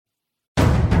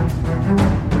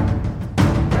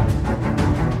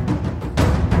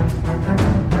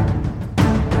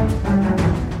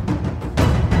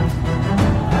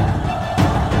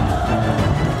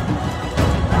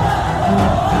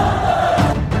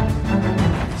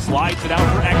Takes it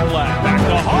out for Ekblad. Back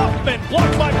to Hoffman.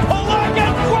 Blocked by Polak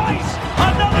and Price.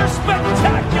 Another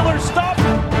spectacular stop.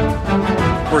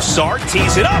 Broussard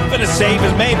tees it up and a save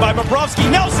is made by Bobrovsky.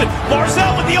 Nelson.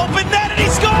 Barzal with the open net and he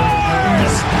scores!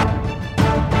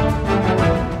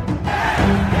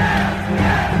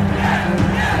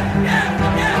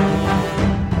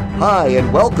 Hi,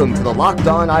 and welcome to the Locked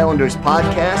On Islanders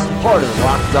podcast, part of the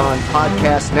Locked On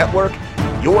Podcast Network,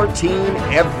 your team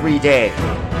every day.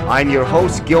 I'm your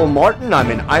host, Gil Martin. I'm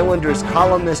an Islanders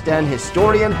columnist and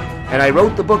historian, and I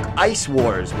wrote the book Ice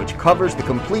Wars, which covers the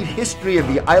complete history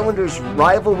of the Islanders'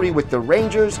 rivalry with the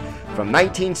Rangers from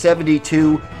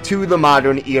 1972 to the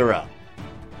modern era.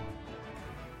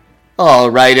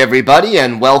 All right, everybody,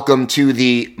 and welcome to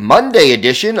the Monday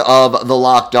edition of the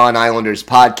Locked On Islanders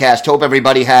podcast. Hope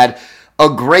everybody had a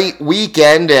great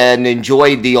weekend and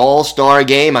enjoyed the All-Star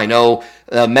game. I know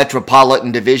the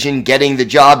Metropolitan Division getting the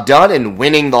job done and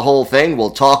winning the whole thing. We'll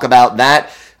talk about that.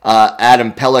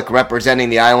 Adam Pelech representing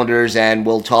the Islanders, and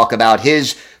we'll talk about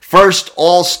his first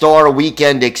All-Star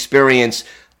weekend experience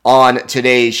on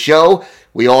today's show.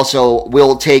 We also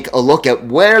will take a look at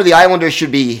where the Islanders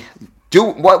should be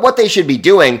what they should be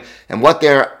doing and what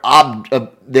their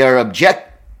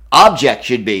object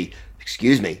should be,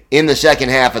 in the second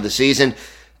half of the season.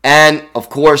 And, of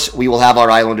course, we will have our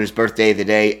Islanders birthday of the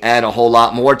day and a whole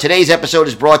lot more. Today's episode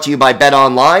is brought to you by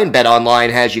BetOnline.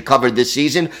 BetOnline has you covered this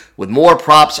season with more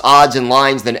props, odds, and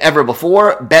lines than ever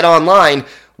before. BetOnline,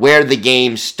 where the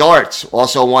game starts.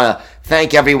 Also want to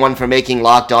thank everyone for making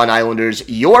Locked On Islanders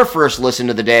your first listen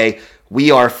of the day.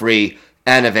 We are free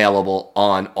and available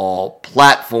on all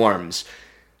platforms.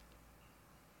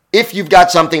 If you've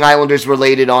got something Islanders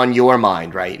related on your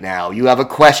mind right now, you have a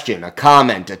question, a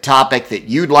comment, a topic that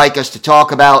you'd like us to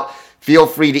talk about, feel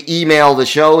free to email the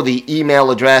show. The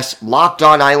email address,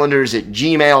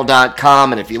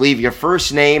 lockedonislanders@gmail.com. And if you leave your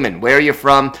first name and where you're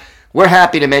from, we're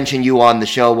happy to mention you on the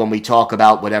show when we talk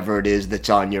about whatever it is that's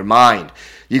on your mind.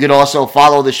 You can also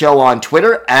follow the show on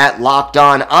Twitter at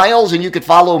LockedOnIsles, and you can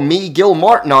follow me, Gil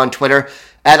Martin, on Twitter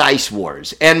at Ice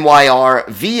Wars,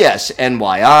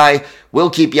 NYRVSNYI. We'll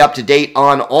keep you up to date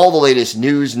on all the latest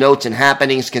news, notes, and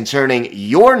happenings concerning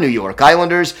your New York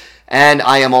Islanders. And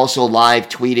I am also live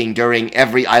tweeting during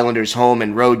every Islanders home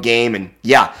and road game. And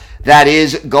yeah, that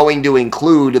is going to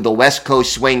include the West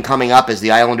Coast swing coming up as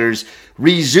the Islanders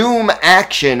resume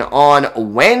action on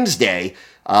Wednesday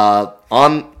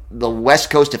on the west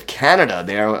coast of Canada.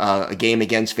 There, a game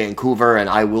against Vancouver, and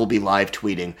I will be live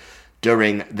tweeting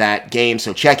during that game.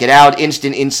 So check it out.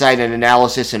 Instant insight and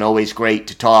analysis, and always great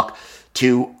to talk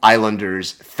to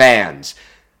Islanders fans.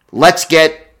 Let's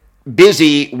get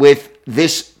busy with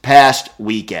this past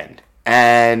weekend.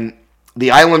 And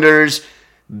the Islanders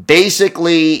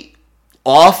basically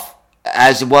off,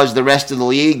 as was the rest of the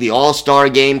league. The All-Star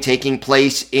game taking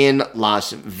place in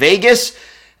Las Vegas.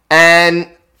 And,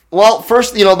 well,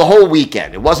 first, the whole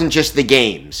weekend. It wasn't just the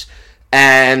games.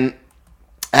 And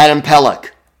Adam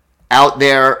Pelech out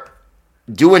there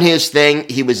doing his thing.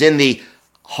 He was in the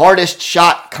hardest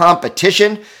shot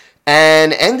competition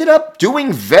and ended up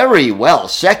doing very well.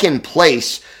 Second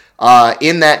place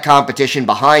in that competition,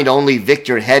 behind only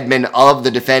Victor Hedman of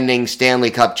the defending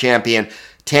Stanley Cup champion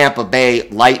Tampa Bay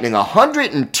Lightning.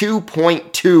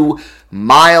 102.2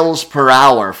 miles per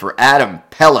hour for Adam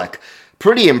Pelech.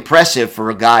 Pretty impressive for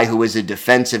a guy who is a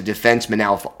defensive defenseman.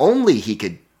 Now, if only he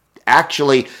could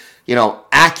actually,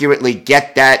 accurately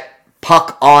get that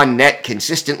puck on net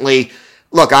consistently.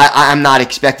 Look, I'm not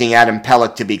expecting Adam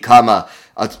Pelech to become a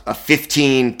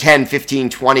 10, 15,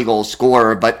 20 goal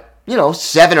scorer, but,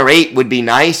 7 or 8 would be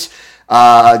nice,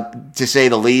 to say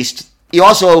the least. He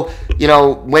also,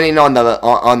 went in on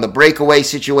the breakaway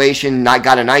situation,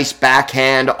 got a nice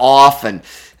backhand off, and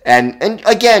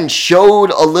again,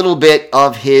 showed a little bit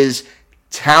of his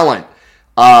talent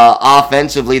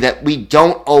offensively that we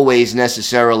don't always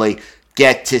necessarily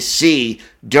get to see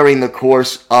during the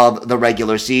course of the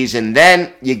regular season.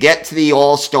 Then you get to the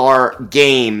All-Star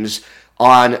games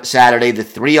on Saturday, the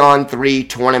 3-on-3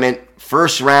 tournament.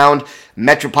 First round,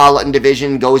 Metropolitan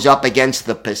Division goes up against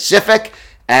the Pacific,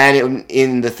 and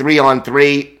in the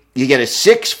 3-on-3, you get a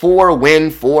 6-4 win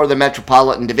for the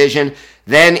Metropolitan Division.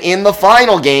 Then in the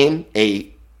final game, a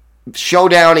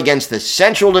showdown against the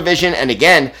Central Division, and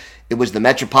again, it was the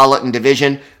Metropolitan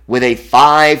Division with a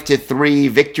 5-3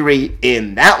 victory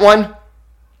in that one.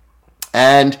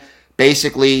 And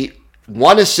basically,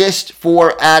 1 assist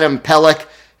for Adam Pelech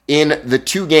in the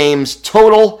 2 games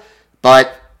total.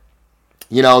 But,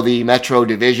 the Metro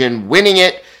Division winning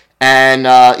it. And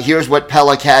here's what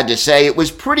Pelech had to say. It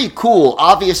was pretty cool.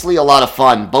 Obviously, a lot of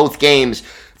fun. Both games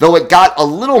though it got a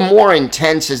little more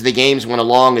intense as the games went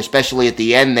along, especially at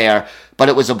the end there. But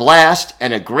it was a blast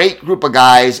and a great group of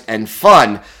guys and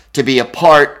fun to be a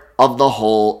part of the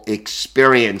whole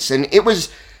experience. And it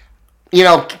was,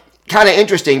 kind of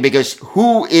interesting because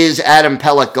who is Adam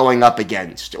Pelech going up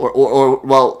against?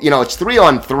 Well, it's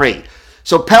 3-on-3.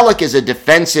 So Pelech is a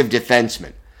defensive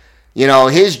defenseman.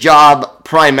 His job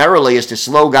primarily is to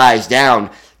slow guys down.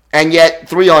 And yet,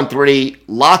 3-on-3,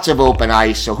 lots of open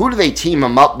ice. So who do they team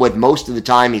him up with most of the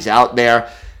time he's out there?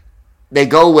 They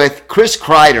go with Chris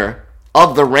Kreider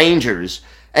of the Rangers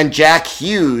and Jack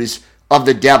Hughes of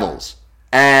the Devils.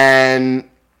 And,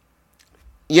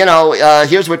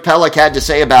 here's what Pelech had to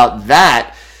say about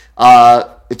that.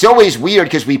 It's always weird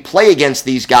because we play against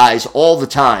these guys all the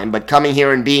time, but coming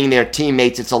here and being their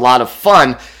teammates, it's a lot of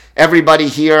fun. Everybody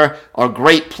here are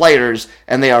great players,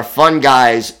 and they are fun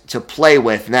guys to play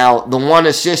with. Now, the one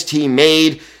assist he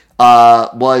made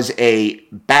was a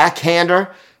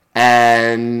backhander,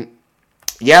 and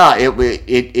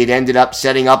it ended up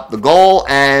setting up the goal.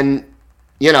 And,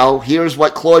 here's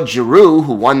what Claude Giroux,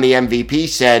 who won the MVP,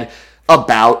 said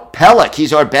about Pelech.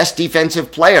 He's our best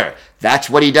defensive player. That's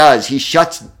what he does. He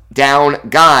shuts down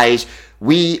guys.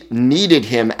 We needed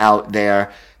him out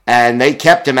there. And they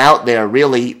kept him out there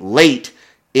really late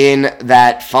in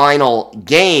that final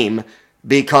game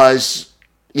because,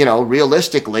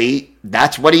 realistically,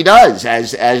 that's what he does,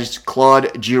 as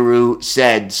Claude Giroux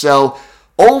said. So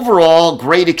overall,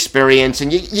 great experience.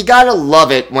 And you got to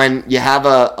love it when you have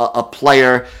a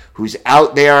player who's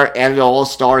out there at an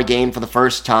all-star game for the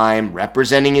first time,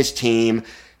 representing his team,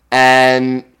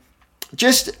 and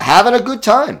just having a good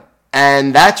time.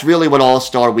 And that's really what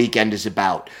All-Star Weekend is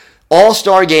about.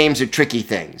 All-star games are tricky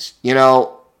things. You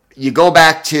go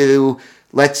back to,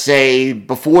 let's say,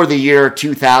 before the year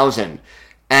 2000,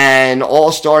 and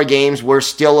all-star games were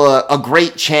still a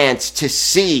great chance to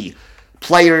see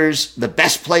players, the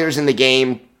best players in the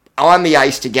game, on the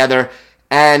ice together.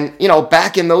 And,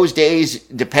 back in those days,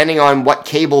 depending on what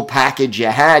cable package you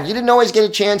had, you didn't always get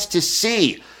a chance to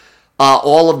see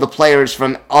all of the players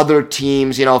from other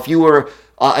teams. If you were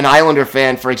an Islander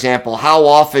fan, for example, how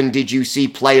often did you see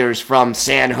players from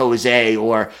San Jose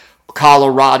or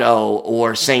Colorado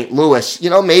or St. Louis?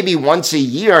 Maybe once a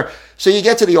year. So you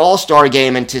get to the All-Star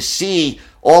game and to see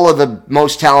all of the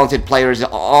most talented players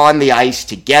on the ice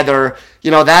together,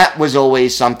 that was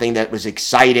always something that was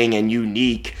exciting and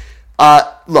unique.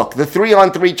 Look, the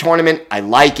 3-on-3 tournament, I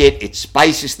like it. It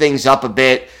spices things up a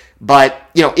bit. But,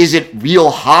 is it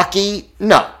real hockey?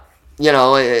 No.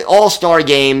 All-star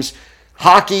games,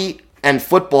 hockey and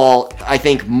football, I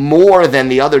think, more than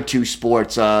the other two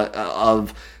sports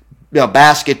of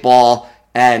basketball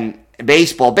and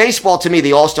baseball. Baseball, to me,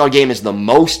 the All-Star game is the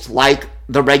most like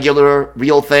the regular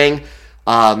real thing.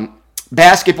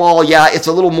 Basketball, it's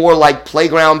a little more like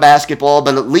playground basketball,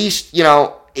 but at least,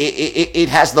 it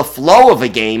has the flow of a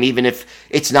game, even if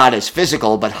it's not as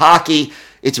physical. But hockey,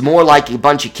 it's more like a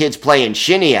bunch of kids playing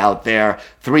shinny out there,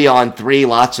 3-on-3,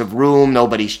 lots of room,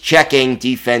 nobody's checking,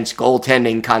 defense,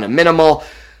 goaltending kind of minimal.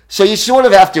 So you sort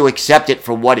of have to accept it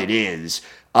for what it is.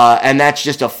 And that's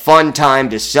just a fun time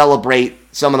to celebrate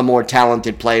some of the more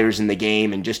talented players in the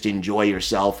game and just enjoy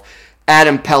yourself.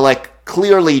 Adam Pelech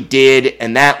clearly did,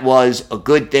 and that was a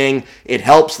good thing. It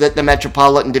helps that the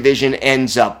Metropolitan Division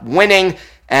ends up winning,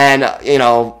 and,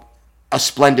 a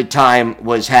splendid time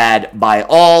was had by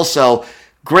all. So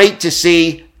great to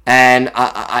see, and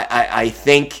I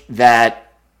think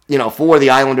that, for the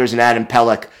Islanders and Adam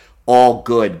Pelech, all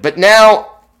good. But now,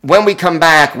 when we come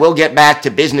back, we'll get back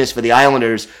to business for the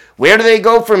Islanders. Where do they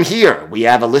go from here? We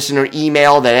have a listener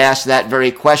email that asked that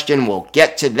very question. We'll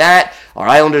get to that, our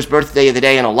Islanders birthday of the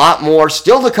day, and a lot more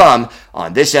still to come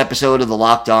on this episode of the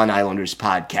Locked On Islanders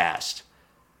podcast.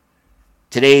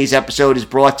 Today's episode is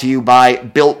brought to you by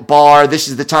Built Bar. This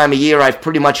is the time of year I've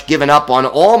pretty much given up on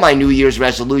all my New Year's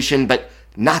resolution, but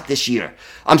not this year.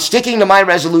 I'm sticking to my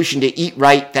resolution to eat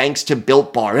right thanks to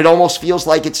Built Bar. It almost feels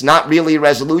like it's not really a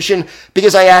resolution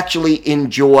because I actually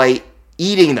enjoy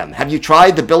eating them. Have you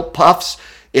tried the Built Puffs?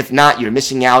 If not, you're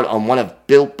missing out on one of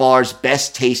Built Bar's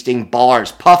best tasting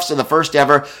bars. Puffs are the first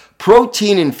ever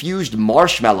protein-infused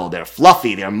marshmallow. They're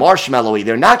fluffy, they're marshmallowy,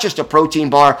 they're not just a protein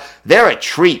bar, they're a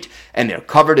treat, and they're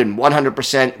covered in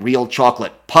 100% real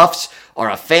chocolate. Puffs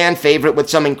are a fan favorite with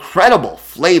some incredible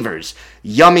flavors.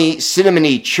 Yummy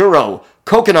cinnamony churro,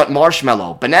 coconut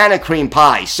marshmallow, banana cream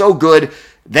pie, so good,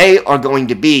 they are going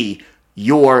to be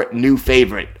your new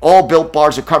favorite. All Built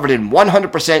Bars are covered in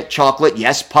 100% chocolate,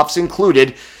 yes, Puffs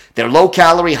included. They're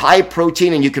low-calorie,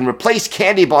 high-protein, and you can replace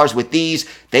candy bars with these.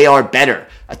 They are better.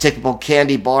 A typical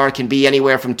candy bar can be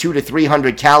anywhere from 200 to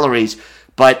 300 calories,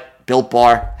 but Built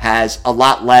Bar has a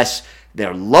lot less.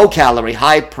 They're low calorie,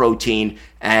 high protein,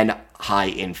 and high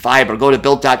in fiber. Go to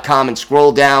Built.com and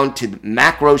scroll down to the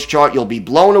macros chart. You'll be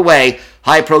blown away.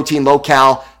 High protein, low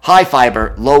cal, high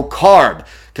fiber, low carb.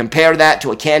 Compare that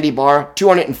to a candy bar,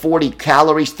 240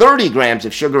 calories, 30 grams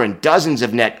of sugar, and dozens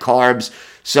of net carbs.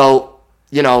 So,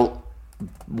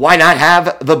 why not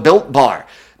have the Built Bar?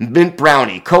 Mint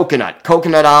brownie,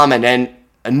 coconut almond, and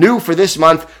new for this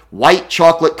month, white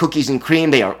chocolate cookies and cream.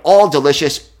 They are all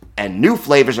delicious, and new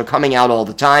flavors are coming out all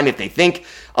the time. If they think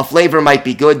a flavor might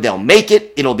be good, they'll make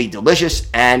it. It'll be delicious,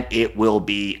 and it will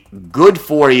be good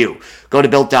for you. Go to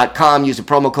Built.com, use the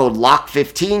promo code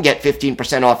LOCK15, get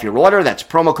 15% off your order. That's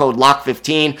promo code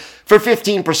LOCK15 for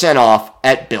 15% off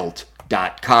at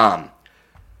Built.com.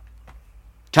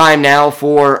 Time now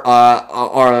for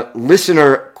our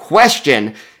listener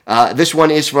question. This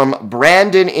one is from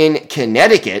Brandon in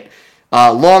Connecticut.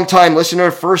 Long-time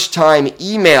listener, first-time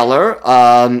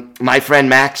emailer. My friend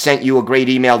Max sent you a great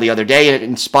email the other day, and it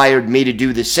inspired me to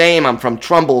do the same. I'm from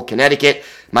Trumbull, Connecticut.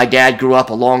 My dad grew up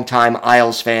a long-time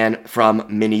Isles fan from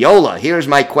Mineola. Here's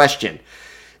my question.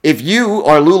 If you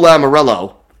are Lou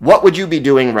Lamoriello, what would you be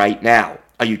doing right now?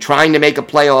 Are you trying to make a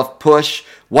playoff push?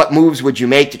 What moves would you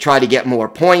make to try to get more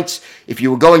points? If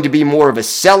you were going to be more of a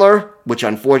seller, which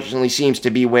unfortunately seems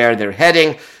to be where they're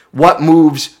heading, what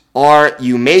moves are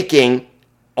you making?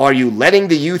 Are you letting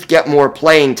the youth get more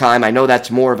playing time? I know that's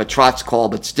more of a Trotz call,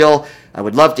 but still, I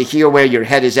would love to hear where your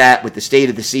head is at with the state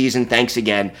of the season. Thanks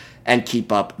again, and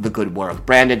keep up the good work.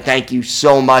 Brandon, thank you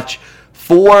so much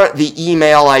for the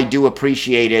email. I do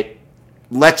appreciate it.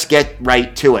 Let's get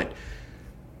right to it.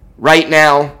 Right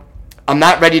now, I'm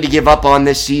not ready to give up on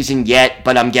this season yet,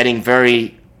 but I'm getting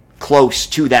very close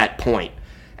to that point.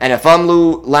 And if I'm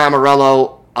Lou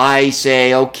Lamoriello, I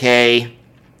say, okay,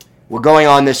 we're going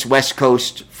on this West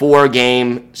Coast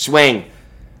 4-game swing.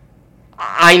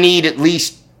 I need at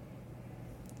least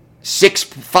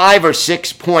 5 or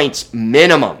 6 points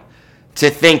minimum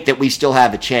to think that we still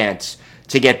have a chance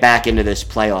to get back into this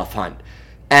playoff hunt.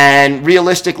 And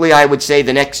realistically, I would say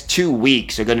the next 2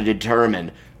 weeks are going to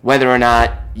determine whether or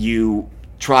not you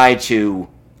try to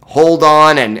hold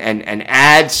on and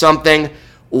add something,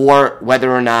 or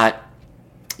whether or not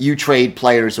you trade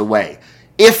players away.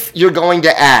 If you're going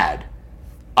to add,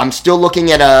 I'm still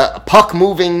looking at a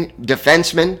puck-moving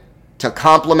defenseman to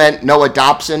complement Noah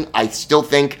Dobson. I still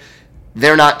think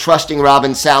they're not trusting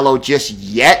Robin Salo just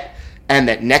yet, and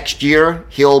that next year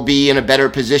he'll be in a better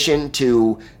position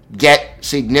to get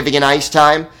significant ice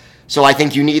time. So I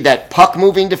think you need that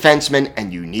puck-moving defenseman,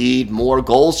 and you need more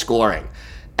goal scoring.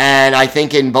 And I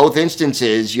think in both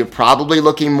instances, you're probably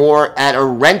looking more at a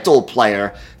rental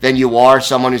player than you are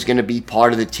someone who's going to be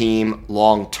part of the team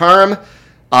long-term.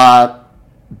 But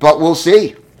we'll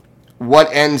see what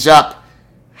ends up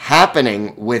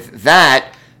happening with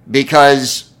that,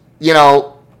 because, you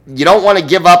don't want to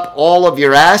give up all of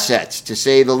your assets, to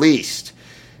say the least.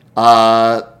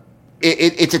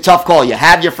 It's a tough call. You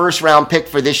have your first-round pick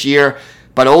for this year,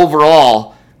 but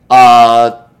overall,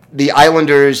 the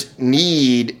Islanders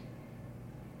need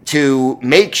to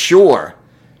make sure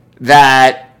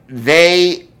that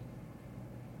they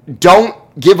don't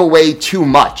give away too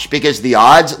much, because the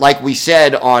odds, like we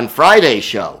said on Friday's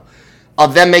show,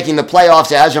 of them making the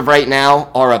playoffs as of right now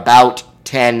are about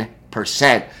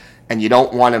 10%. And you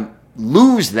don't want to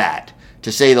lose that,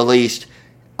 to say the least.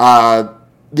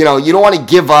 You don't want to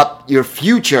give up your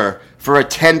future for a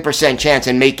 10% chance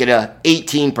and make it a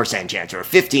 18% chance or a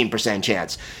 15%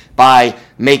 chance by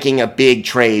making a big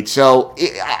trade. So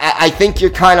I think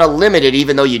you're kind of limited,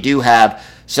 even though you do have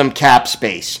some cap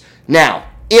space. Now,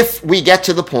 if we get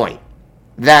to the point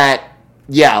that,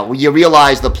 you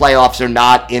realize the playoffs are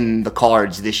not in the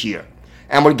cards this year,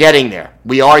 and we're getting there.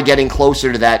 We are getting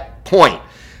closer to that point.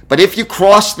 But if you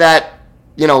cross that,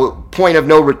 point of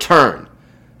no return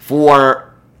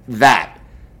for that,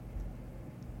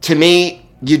 to me,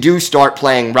 you do start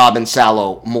playing Robin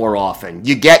Salo more often.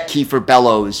 You get Kiefer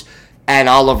Bellows and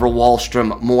Oliver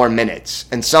Wahlstrom more minutes.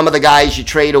 And some of the guys you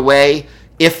trade away,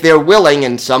 if they're willing,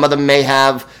 and some of them may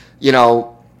have,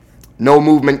 no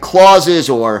movement clauses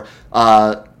or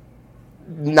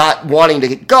not wanting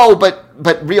to go,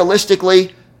 but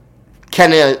realistically,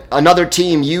 can another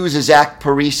team use a Zach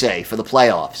Parise for the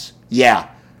playoffs? Yeah,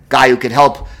 guy who could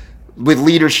help with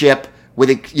leadership, with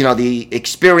the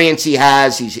experience he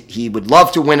has. He would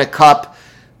love to win a cup.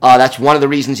 That's one of the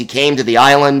reasons he came to the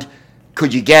island.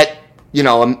 Could you get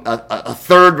a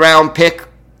third-round pick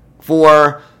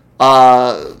for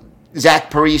Zach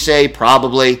Parise?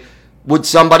 Probably. Would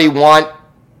somebody want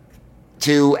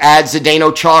to add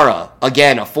Zdeno Chara?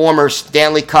 Again, a former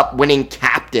Stanley Cup winning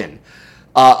captain.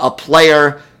 a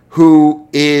player who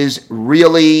is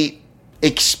really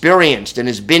experienced and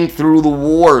has been through the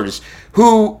wars,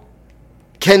 who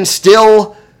can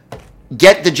still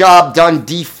get the job done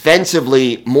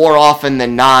defensively more often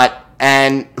than not,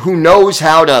 and who knows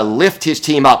how to lift his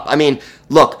team up. I mean,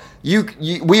 look,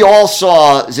 we all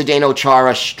saw Zdeno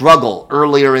Chara struggle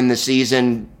earlier in the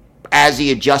season as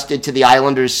he adjusted to the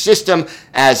Islanders' system,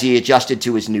 as he adjusted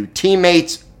to his new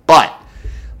teammates, but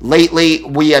lately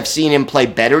we have seen him play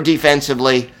better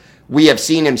defensively. We have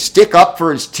seen him stick up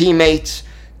for his teammates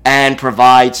and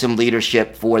provide some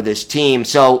leadership for this team.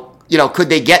 So, could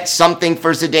they get something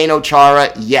for Zdeno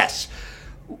Chara? Yes.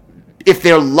 If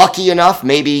they're lucky enough,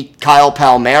 maybe Kyle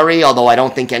Palmieri, although I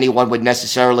don't think anyone would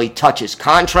necessarily touch his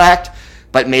contract,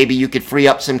 but maybe you could free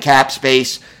up some cap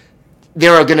space.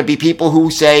 There are going to be people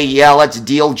who say, yeah, let's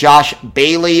deal Josh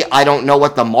Bailey. I don't know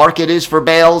what the market is for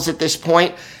Bales at this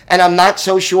point, and I'm not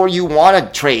so sure you want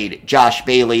to trade Josh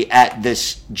Bailey at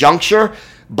this juncture.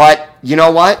 But you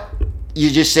know what?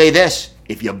 You just say this: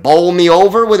 if you bowl me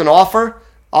over with an offer,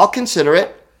 I'll consider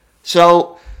it.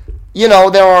 So,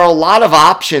 there are a lot of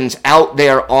options out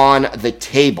there on the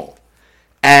table.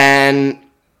 And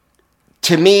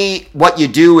to me, what you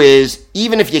do is,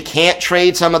 even if you can't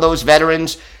trade some of those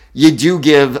veterans, you do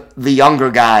give the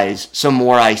younger guys some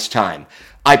more ice time.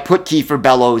 I put Kiefer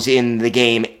Bellows in the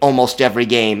game almost every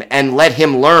game and let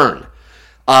him learn.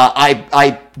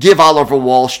 I give Oliver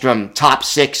Wahlstrom top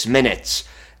 6 minutes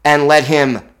and let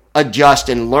him adjust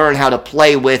and learn how to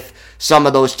play with some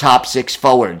of those top 6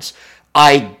 forwards.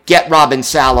 I get Robin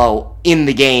Salo in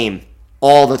the game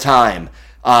all the time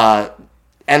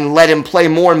and let him play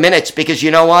more minutes, because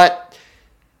you know what?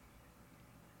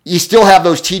 You still have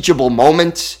those teachable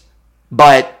moments,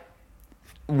 but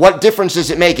what difference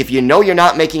does it make if you know you're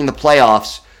not making the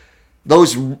playoffs?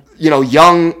 Those,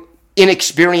 young,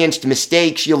 inexperienced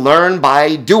mistakes you learn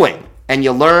by doing, and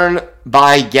you learn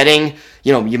by getting,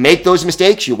 you make those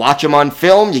mistakes, you watch them on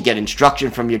film, you get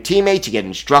instruction from your teammates, you get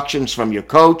instructions from your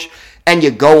coach, and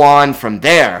you go on from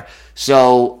there.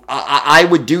 So I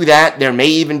would do that. There may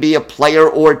even be a player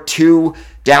or two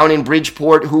down in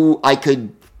Bridgeport who I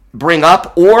could bring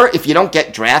up, or if you don't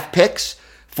get draft picks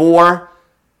for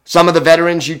some of the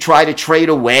veterans you try to trade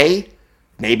away,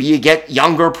 maybe you get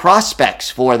younger prospects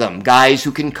for them, guys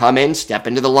who can come in, step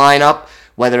into the lineup,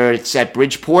 whether it's at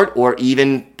Bridgeport or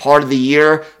even part of the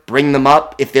year, bring them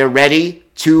up if they're ready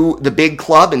to the big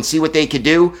club and see what they could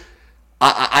do.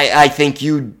 I think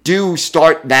you do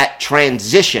start that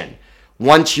transition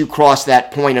once you cross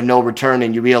that point of no return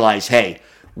and you realize, hey,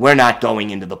 we're not going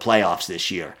into the playoffs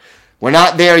this year. We're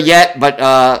not there yet,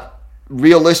 but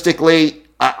realistically,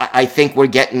 I think we're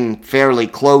getting fairly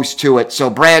close to it. So,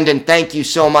 Brandon, thank you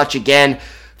so much again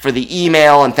for the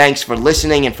email, and thanks for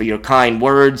listening and for your kind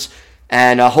words.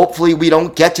 And hopefully we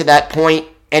don't get to that point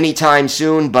anytime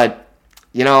soon, but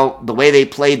the way they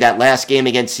played that last game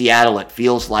against Seattle, it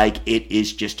feels like it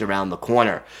is just around the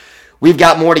corner. We've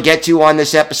got more to get to on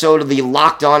this episode of the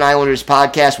Locked On Islanders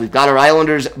podcast. We've got our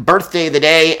Islanders birthday of the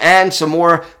day and some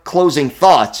more closing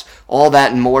thoughts. All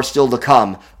that and more still to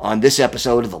come on this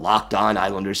episode of the Locked On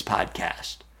Islanders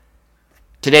podcast.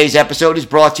 Today's episode is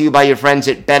brought to you by your friends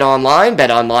at BetOnline.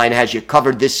 BetOnline has you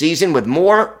covered this season with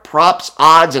more props,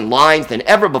 odds, and lines than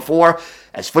ever before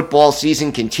as football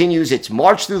season continues its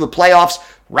march through the playoffs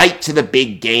right to the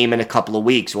big game in a couple of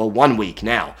weeks, well, 1 week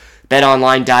now.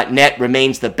 BetOnline.net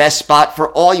remains the best spot for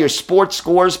all your sports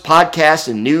scores, podcasts,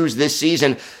 and news this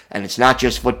season. And it's not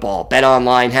just football.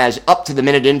 BetOnline has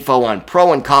up-to-the-minute info on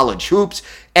pro and college hoops,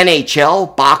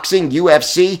 NHL, boxing,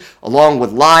 UFC, along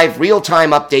with live,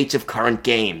 real-time updates of current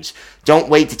games. Don't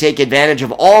wait to take advantage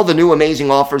of all the new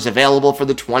amazing offers available for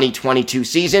the 2022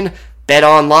 season.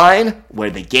 BetOnline, where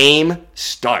the game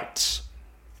starts.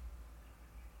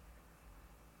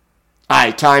 All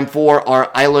right, time for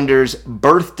our Islanders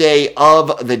birthday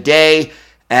of the day.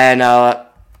 And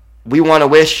we want to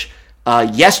wish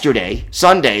yesterday,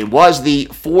 Sunday, was the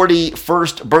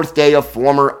 41st birthday of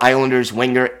former Islanders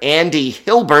winger Andy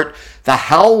Hilbert, the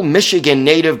Howell, Michigan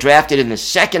native drafted in the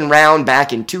second round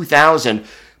back in 2000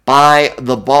 by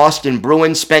the Boston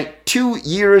Bruins. Spent 2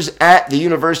 years at the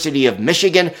University of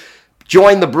Michigan.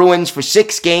 Joined the Bruins for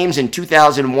 6 games in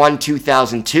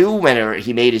 2001-2002 when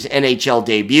he made his NHL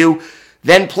debut.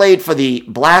 Then played for the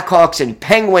Blackhawks and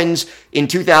Penguins in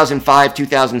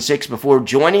 2005-2006 before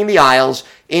joining the Isles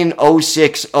in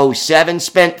 06-07.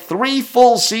 Spent 3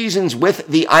 full seasons with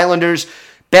the Islanders.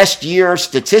 Best year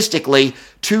statistically,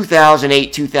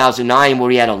 2008-2009,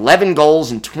 where he had 11 goals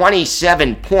and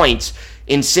 27 points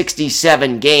in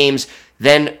 67 games.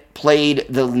 Then played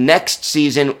the next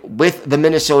season with the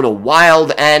Minnesota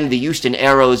Wild and the Houston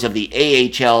Aeros of the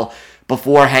AHL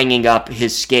before hanging up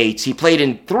his skates. He played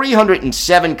in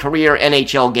 307 career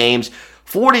NHL games,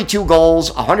 42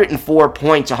 goals, 104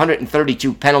 points,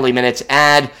 132 penalty minutes,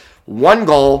 add 1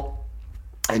 goal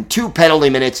and 2 penalty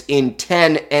minutes in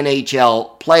 10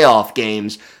 NHL playoff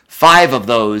games, 5 of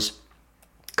those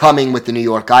coming with the New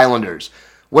York Islanders.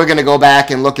 We're going to go back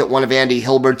and look at one of Andy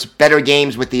Hilbert's better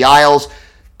games with the Isles.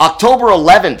 October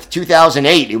 11th,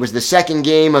 2008. It was the second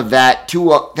game of that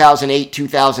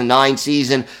 2008-2009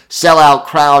 season. Sellout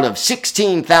crowd of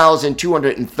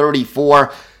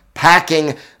 16,234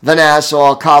 packing the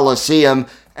Nassau Coliseum.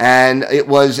 And it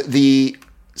was the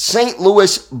St.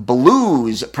 Louis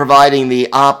Blues providing the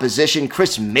opposition.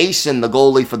 Chris Mason, the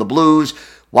goalie for the Blues,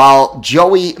 while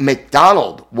Joey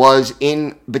McDonald was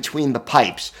in between the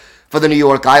pipes for the New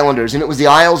York Islanders. And it was the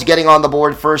Isles getting on the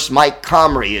board first. Mike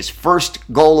Comrie, his first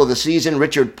goal of the season.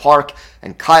 Richard Park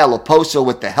and Kyle Oposo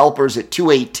with the helpers at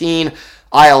 2:18.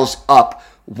 Isles up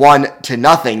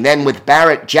 1-0. Then with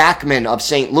Barrett Jackman of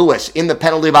St. Louis in the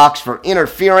penalty box for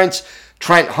interference,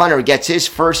 Trent Hunter gets his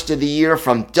first of the year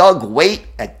from Doug Waite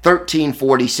at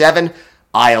 13:47.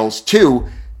 Isles 2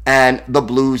 and the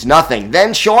Blues nothing.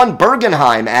 Then Sean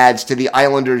Bergenheim adds to the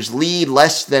Islanders' lead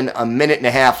less than a minute and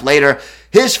a half later.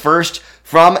 His first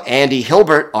from Andy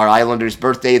Hilbert, our Islanders'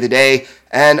 birthday of the day,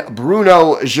 and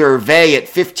Bruno Gervais at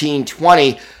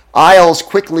 15:20. Isles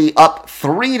quickly up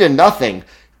 3-0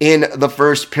 in the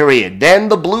first period. Then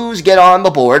the Blues get on the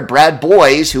board. Brad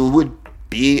Boyes, who would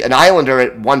be an Islander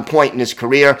at one point in his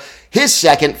career, his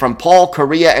second from Paul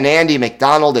Correa and Andy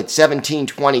McDonald at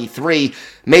 17:23,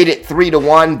 made it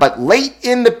 3-1. But late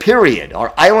in the period,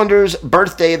 our Islanders'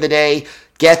 birthday of the day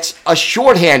gets a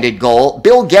shorthanded goal.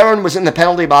 Bill Guerin was in the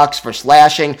penalty box for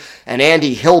slashing, and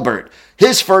Andy Hilbert,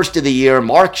 his first of the year.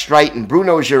 Mark Streit and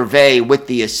Bruno Gervais with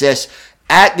the assists.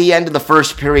 At the end of the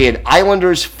first period,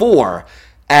 Islanders 4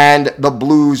 and the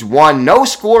Blues 1. No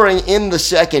scoring in the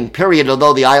second period,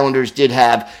 although the Islanders did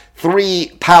have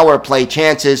 3 power play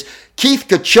chances. Keith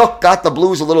Tkachuk got the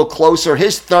Blues a little closer.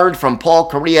 His third from Paul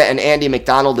Correa and Andy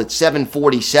McDonald at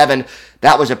 7:47.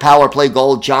 That was a power play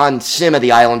goal. John Sim of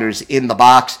the Islanders in the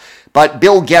box. But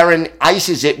Bill Guerin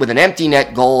ices it with an empty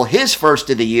net goal, his first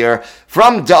of the year,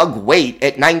 from Doug Waite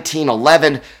at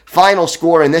 19:11. Final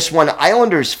score in this one,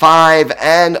 Islanders 5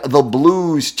 and the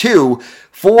Blues 2.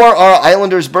 For our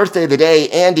Islanders' birthday of the day,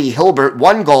 Andy Hilbert,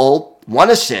 1 goal,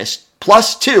 1 assist,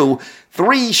 plus 2,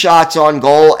 3 shots on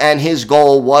goal, and his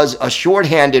goal was a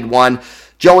shorthanded one.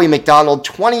 Joey McDonald,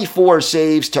 24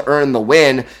 saves to earn the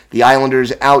win. The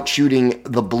Islanders out shooting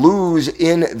the Blues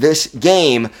in this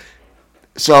game.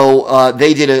 So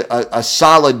they did a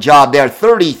solid job there.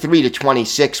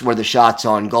 33-26 were the shots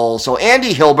on goal. So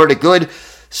Andy Hilbert, a good,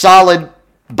 solid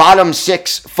bottom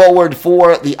 6 forward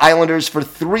for the Islanders for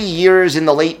 3 years in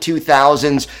the late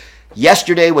 2000s.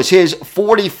 Yesterday was his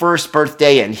 41st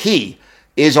birthday, and he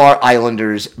is our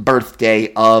Islanders'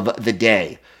 birthday of the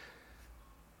day.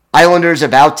 Islanders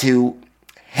about to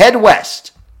head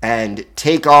west and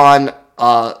take on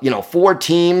 4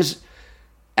 teams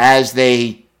as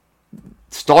they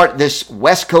start this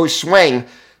West Coast swing.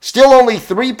 Still only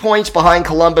 3 points behind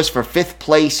Columbus for 5th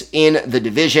place in the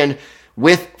division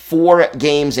with 4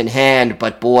 games in hand.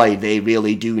 But boy, they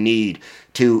really do need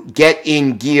to get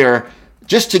in gear.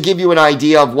 Just to give you an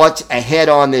idea of what's ahead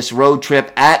on this road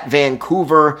trip: at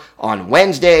Vancouver on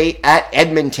Wednesday, at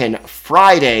Edmonton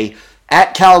Friday,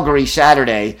 at Calgary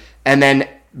Saturday, and then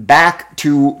back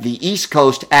to the East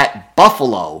Coast at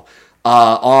Buffalo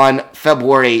on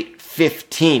February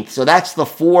 15th. So that's the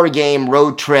 4-game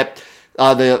road trip.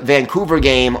 The Vancouver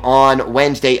game on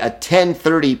Wednesday at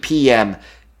 10:30 p.m.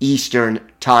 Eastern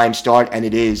time start, and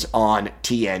it is on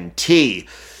TNT.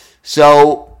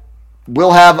 So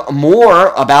we'll have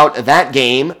more about that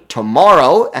game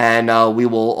tomorrow, and we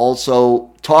will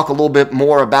also talk a little bit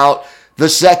more about the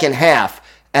second half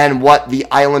and what the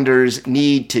Islanders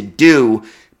need to do.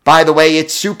 By the way,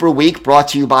 it's Super Week, brought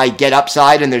to you by Get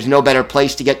Upside, and there's no better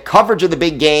place to get coverage of the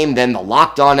big game than the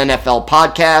Locked On NFL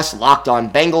podcast. Locked On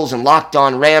Bengals and Locked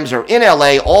On Rams are in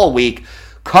LA all week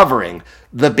covering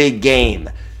the big game.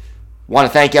 Want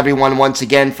to thank everyone once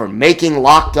again for making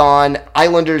Locked On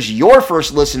Islanders your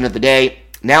first listen of the day.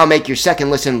 Now make your second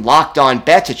listen Locked On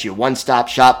Bets. It's your one-stop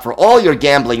shop for all your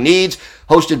gambling needs.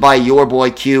 Hosted by your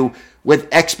boy Q, with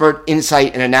expert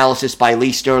insight and analysis by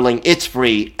Lee Sterling. It's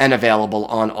free and available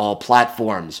on all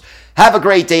platforms. Have a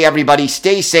great day, everybody.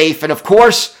 Stay safe. And of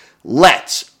course,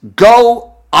 let's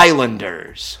go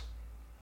Islanders.